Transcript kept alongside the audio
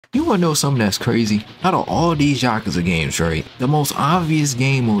You wanna know something that's crazy? Out of all these Yakuza games, right, the most obvious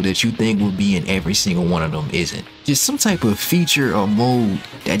game mode that you think would be in every single one of them isn't. Just some type of feature or mode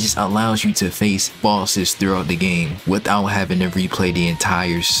that just allows you to face bosses throughout the game without having to replay the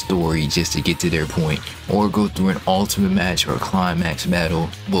entire story just to get to their point, or go through an ultimate match or climax battle.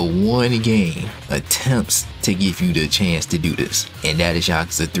 But one game attempts to give you the chance to do this, and that is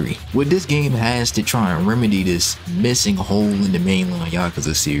Yakuza 3. What this game has to try and remedy this missing hole in the mainline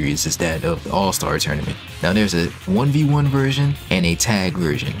Yakuza series is that of the All-Star Tournament. Now there's a 1v1 version and a tag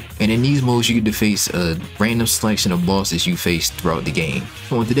version, and in these modes you get to face a random selection of bosses you face throughout the game.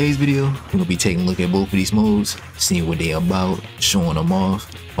 So in today's video, we're going to be taking a look at both of these modes, seeing what they're about, showing them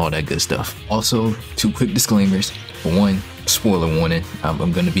off, all that good stuff. Also, two quick disclaimers. For one, spoiler warning, I'm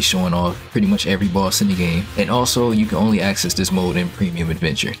going to be showing off pretty much every boss in the game, and also you can only access this mode in Premium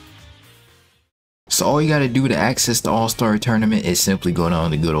Adventure. So all you gotta do to access the All-Star Tournament is simply go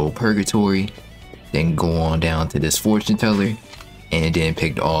down the good old Purgatory, then go on down to this Fortune Teller, and then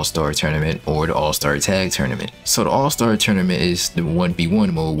pick the All-Star Tournament or the All-Star Tag Tournament. So the All-Star Tournament is the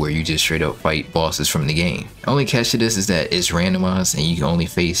 1v1 mode where you just straight up fight bosses from the game. The only catch to this is that it's randomized and you can only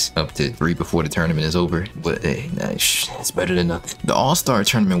face up to 3 before the tournament is over, but hey, it's better than nothing. The All-Star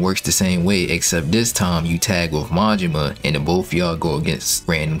Tournament works the same way, except this time you tag with Majima and then both of y'all go against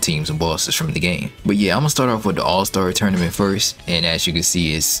random teams and bosses from the game. But yeah, I'm gonna start off with the All-Star Tournament first, and as you can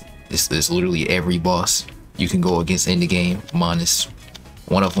see, it's literally every boss you can go against in the game, minus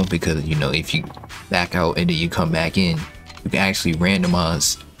one of them, because you know, if you back out and then you come back in, you can actually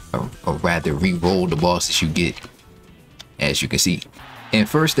randomize or rather re-roll the bosses you get, as you can see. And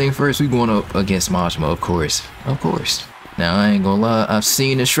first thing first, we going up against Majima, of course. Now I ain't gonna lie, I've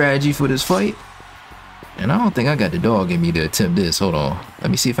seen the strategy for this fight, and I don't think I got the dog in me to attempt this. Hold on, let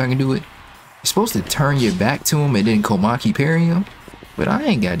me see if I can do it. You're supposed to turn your back to him and then Komaki parry him, but I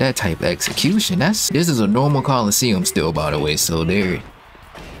ain't got that type of execution. This is a normal Coliseum still, by the way, so there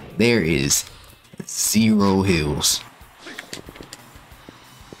is 0 hills.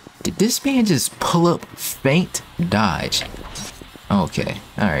 Did this man just pull up feint dodge? Okay,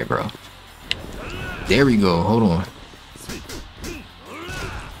 alright bro. There we go, hold on.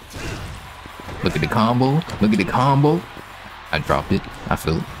 Look at the combo, I dropped it, I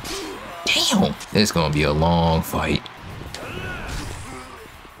feel it. Damn, it's gonna be a long fight.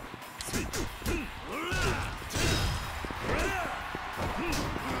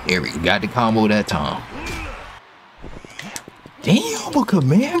 There we got the combo that time. Damn, a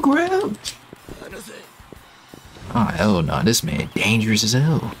command grab? Oh hell no, this man dangerous as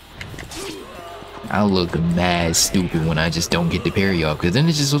hell. I look mad stupid when I just don't get the parry off, because then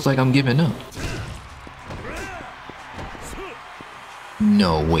it just looks like I'm giving up.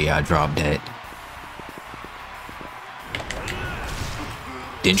 No way I dropped that.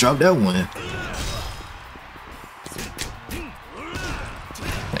 Didn't drop that one.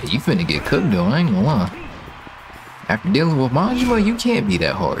 You finna get cooked though, I ain't gonna lie. After dealing with Majima, you can't be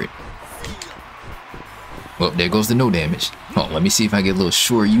that hard. Well, there goes the no damage. Oh, let me see if I get a little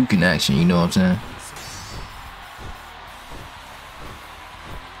Shoryuken action, you know what I'm saying?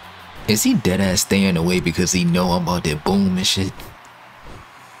 Is he deadass staying away because he know I'm about that boom and shit?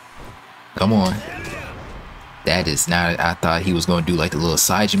 Come on. That is not, I thought he was gonna do like the little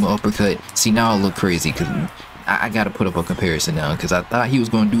Saejima uppercut. See, now I look crazy because I gotta put up a comparison now, because I thought he was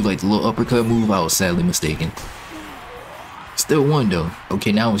gonna do like the little uppercut move. I was sadly mistaken. Still won though.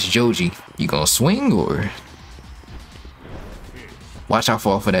 Okay, now it's Joji. You gonna swing or? Watch out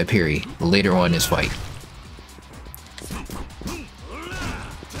fall for that parry later on in this fight.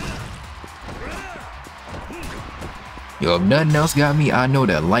 Yo, if nothing else got me, I know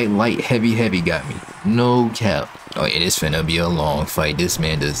that light, heavy got me. No cap. Oh yeah, this finna be a long fight. This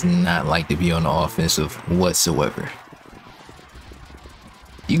man does not like to be on the offensive whatsoever.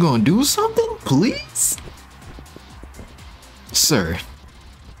 You gonna do something, please? Sir.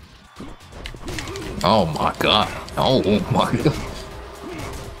 Oh my god. Oh my god.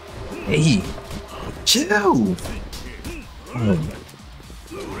 Hey. Chill. Oh.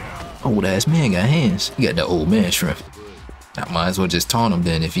 Old ass man got hands. He got that old man strength. I might as well just taunt him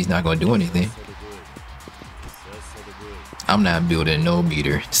then if he's not gonna do anything. I'm not building no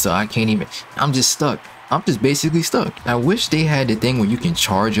meter, so I can't even. I'm just stuck. I'm just basically stuck. I wish they had the thing where you can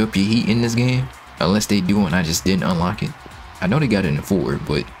charge up your heat in this game. Unless they do, and I just didn't unlock it. I know they got it in 4,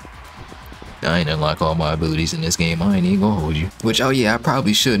 but I ain't unlock all my abilities in this game. I ain't even gonna hold you. Which, oh yeah, I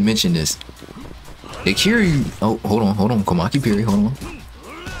probably should mention this. The Kiryu. Oh, hold on. Komaki parry, hold on.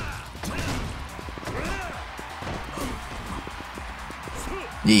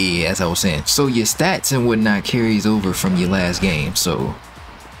 Yeah, as I was saying. So your stats and whatnot carries over from your last game. So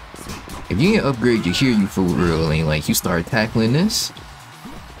If you can upgrade your Kiryu for real and like you start tackling this,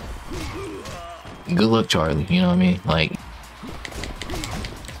 good luck, Charlie. You know what I mean? Like,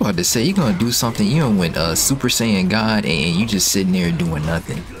 I'm about to say, you're gonna do something, you know, when Super Saiyan God and you just sitting there doing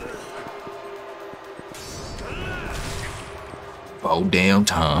nothing. Oh, damn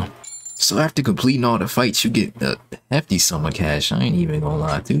time. So after completing all the fights, you get a hefty sum of cash. I ain't even gonna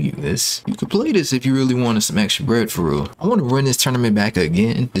lie to you. You can play this if you really wanted some extra bread for real. I want to run this tournament back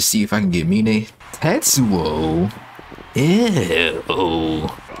again to see if I can get Mine. Tetsuo. Ew.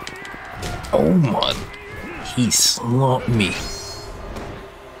 Oh my. He slumped me.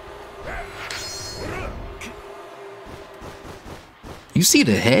 You see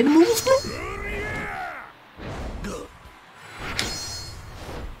the head movement?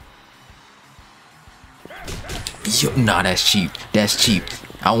 Yo, nah, that's cheap. That's cheap.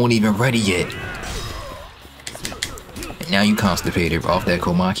 I wasn't even ready yet. And now you constipated off that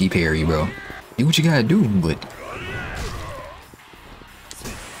Komaki parry, bro. Do what you gotta do, but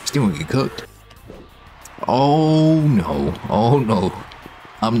still gonna get cooked. Oh no. Oh no.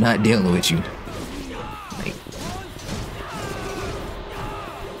 I'm not dealing with you. Like,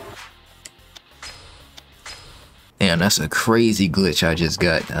 damn, that's a crazy glitch I just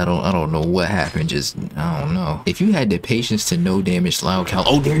got. I don't know what happened. Just, I don't know. If you had the patience to no damage loud count.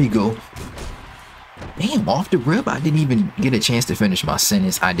 Oh, there you go. Damn, off the rip, I didn't even get a chance to finish my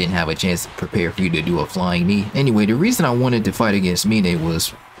sentence. I didn't have a chance to prepare for you to do a flying knee. Anyway, the reason I wanted to fight against Mine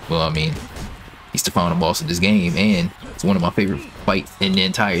was, well, I mean, he's the final boss of this game, and it's one of my favorite fights in the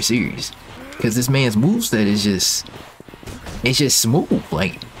entire series. Because this man's moveset is just, it's just smooth.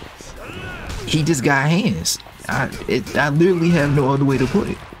 Like, he just got hands. I literally have no other way to put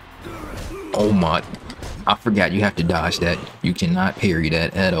it. Oh my, I forgot you have to dodge that. You cannot parry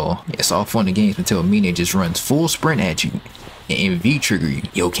that at all. It's all fun and games until Mine just runs full sprint at you and V-trigger you.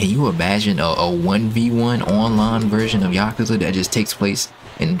 Yo, can you imagine a 1v1 online version of Yakuza that just takes place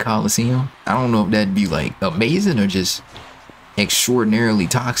in Coliseum? I don't know if that'd be like amazing or just extraordinarily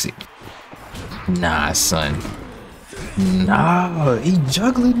toxic. Nah, son. Nah, he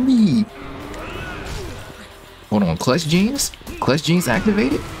juggling me. Hold on, clutch genes? Clutch genes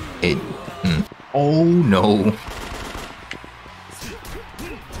activated? Oh no.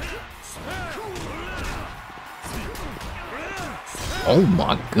 Oh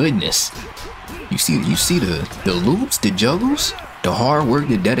my goodness. You see the loops, the juggles, the hard work,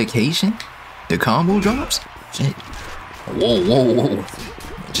 the dedication, the combo drops? Shit. Whoa, whoa, whoa.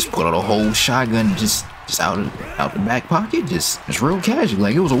 Just put out a whole shotgun just out the back pocket, just real casual,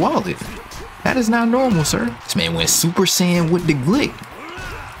 like it was a wallet. That is not normal, sir. This man went Super Saiyan with the glick.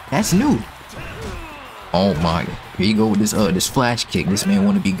 That's new. Oh my, here you go with this flash kick. This man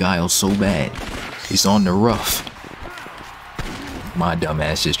want to be Guile so bad. He's on the rough. My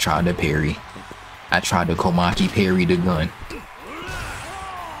dumbass just tried to parry. I tried to Komaki parry the gun.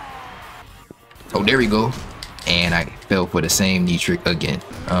 Oh, there we go. And I fell for the same knee trick again.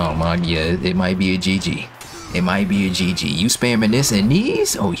 Oh my, yeah, it might be a GG. It might be a GG. You spamming this and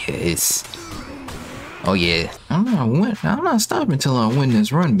knees? Oh yeah, it's... Oh yeah, I'm not stopping until I win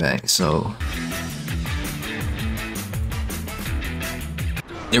this run back, so...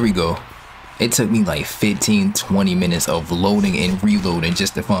 There we go. It took me like 15-20 minutes of loading and reloading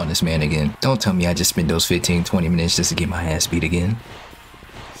just to find this man again. Don't tell me I just spent those 15-20 minutes just to get my ass beat again.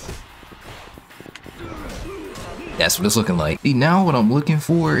 That's what it's looking like. See, now what I'm looking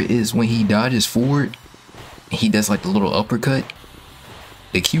for is when he dodges forward, he does like the little uppercut.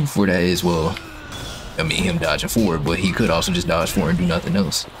 The cue for that is, well, I mean, him dodging forward, but he could also just dodge forward and do nothing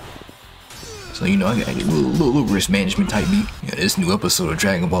else. So, you know, I got a little risk management type beat. Yeah, this new episode of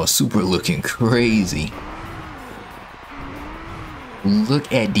Dragon Ball Super looking crazy.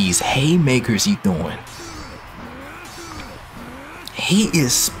 Look at these haymakers he throwing. He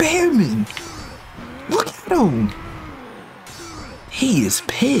is spamming. Look at him. He is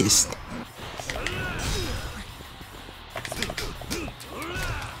pissed.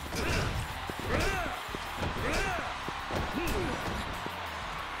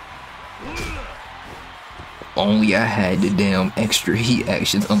 Only I had the damn extra heat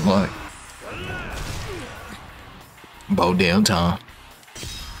actions unlocked. About damn time.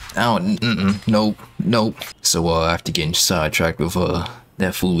 I don't, nope. So after getting sidetracked with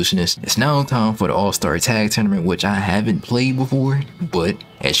that foolishness, it's now time for the All-Star Tag Tournament, which I haven't played before, but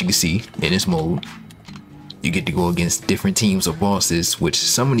as you can see in this mode, you get to go against different teams of bosses, which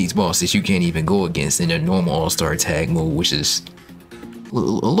some of these bosses you can't even go against in a normal All-Star Tag mode, which is A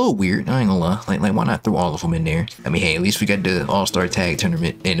little weird, I ain't gonna lie. Like, why not throw all of them in there? I mean, hey, at least we got the All-Star Tag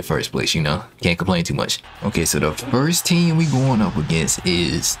Tournament in the first place, you know? Can't complain too much. Okay, so the first team we going up against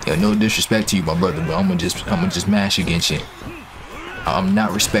is, no disrespect to you, my brother, but I'm gonna just mash against you. I'm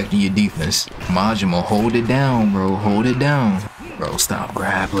not respecting your defense. Majima, hold it down, bro. Hold it down. Bro, stop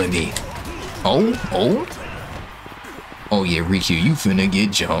grappling me. Oh yeah, Riku, you finna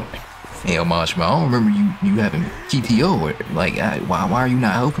get jumped. Hey, Majima, I don't remember you having PTO. Or, like, why are you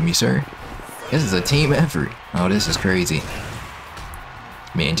not helping me, sir? This is a team effort. Oh, this is crazy.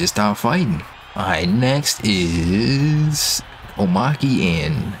 Man, just stop fighting. Alright, next is Omaki,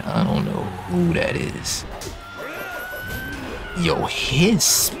 and I don't know who that is. Yo, his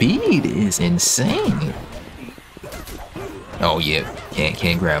speed is insane. Oh yeah,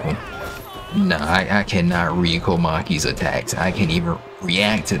 can't grab him. Nah, I cannot read Komaki's attacks. I can't even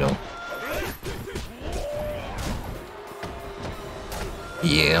react to them.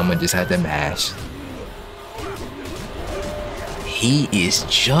 Yeah, I'm gonna just have to mash. He is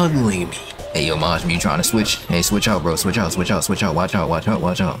juggling me. Hey, yo, Majima, you trying to switch? Hey, switch out, bro. Switch out. Watch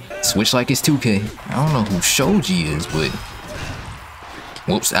out. Switch like it's 2K. I don't know who Shoji is, but...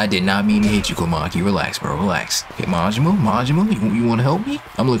 Whoops, I did not mean to hit you, Komaki. Relax, bro, relax. Okay, Majima, you want to help me?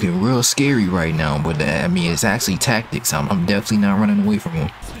 I'm looking real scary right now, but I mean, it's actually tactics. I'm definitely not running away from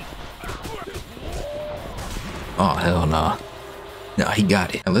him. Oh, hell nah. Nah, he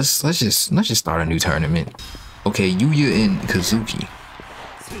got it. Now, let's just start a new tournament. Okay, Yuya and Kazuki.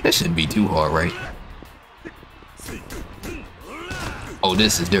 That shouldn't be too hard, right? Oh,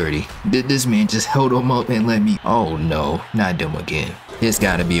 this is dirty. Did this man just held him up and let me... Oh no, not them again. There's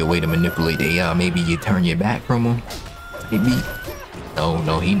gotta be a way to manipulate the AI. Maybe you turn your back from him. Maybe.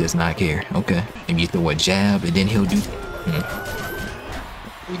 No, he does not care. Okay. Maybe you throw a jab and then he'll do...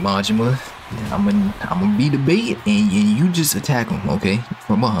 Majima, I'm gonna be the bait and you just attack him, okay?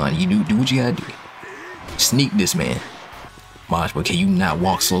 From behind. You do what you gotta do. Sneak this man. Majima, can you not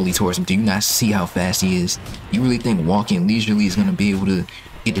walk slowly towards him? Do you not see how fast he is? You really think walking leisurely is gonna be able to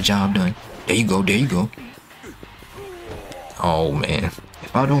get the job done? There you go. Oh man,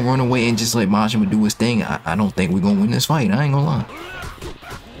 if I don't run away and just let Majima do his thing, I don't think we're gonna win this fight. I ain't gonna lie.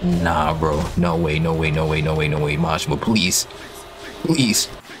 Nah, bro. No way. Majima, please.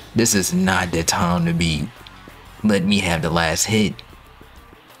 This is not the time to be. Let me have the last hit.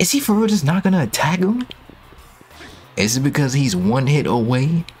 Is he for real just not gonna attack him? Is it because he's one hit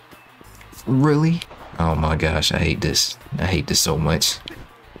away? Really? Oh my gosh, I hate this. I hate this so much.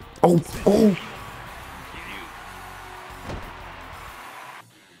 Oh!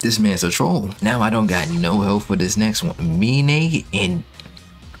 This man's a troll. Now I don't got no help for this next one. Mine and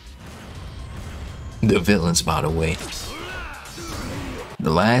the villains, by the way. The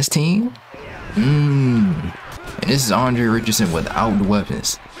last team? And this is Andre Richardson without the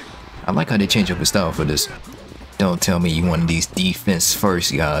weapons. I like how they change up his style for this. Don't tell me you one of these defense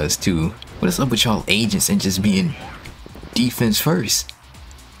first guys too. What is up with y'all agents and just being defense first?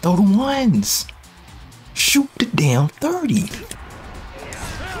 Throw the ones. Shoot the damn 30.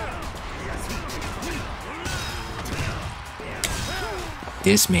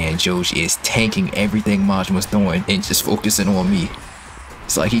 This man Joji is tanking everything Majima's throwing and just focusing on me.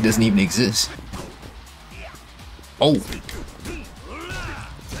 It's like he doesn't even exist. Oh.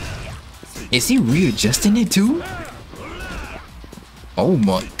 Is he readjusting it too? Oh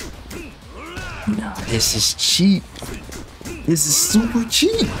my. Nah, this is cheap. This is super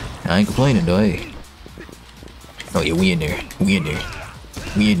cheap. I ain't complaining though, hey. Oh yeah, we in there.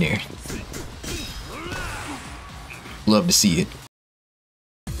 Love to see it.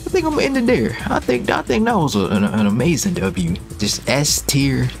 I think I'm gonna end it there. I think that was an amazing W. Just S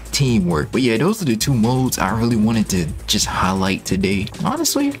tier teamwork. But yeah, those are the two modes I really wanted to just highlight today.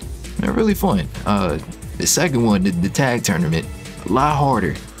 Honestly, they're really fun. The second one, the tag tournament, a lot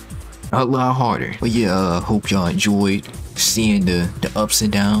harder. But yeah, hope y'all enjoyed seeing the ups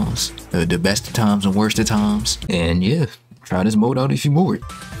and downs, the best of times and worst of times. And yeah, try this mode out if you're bored.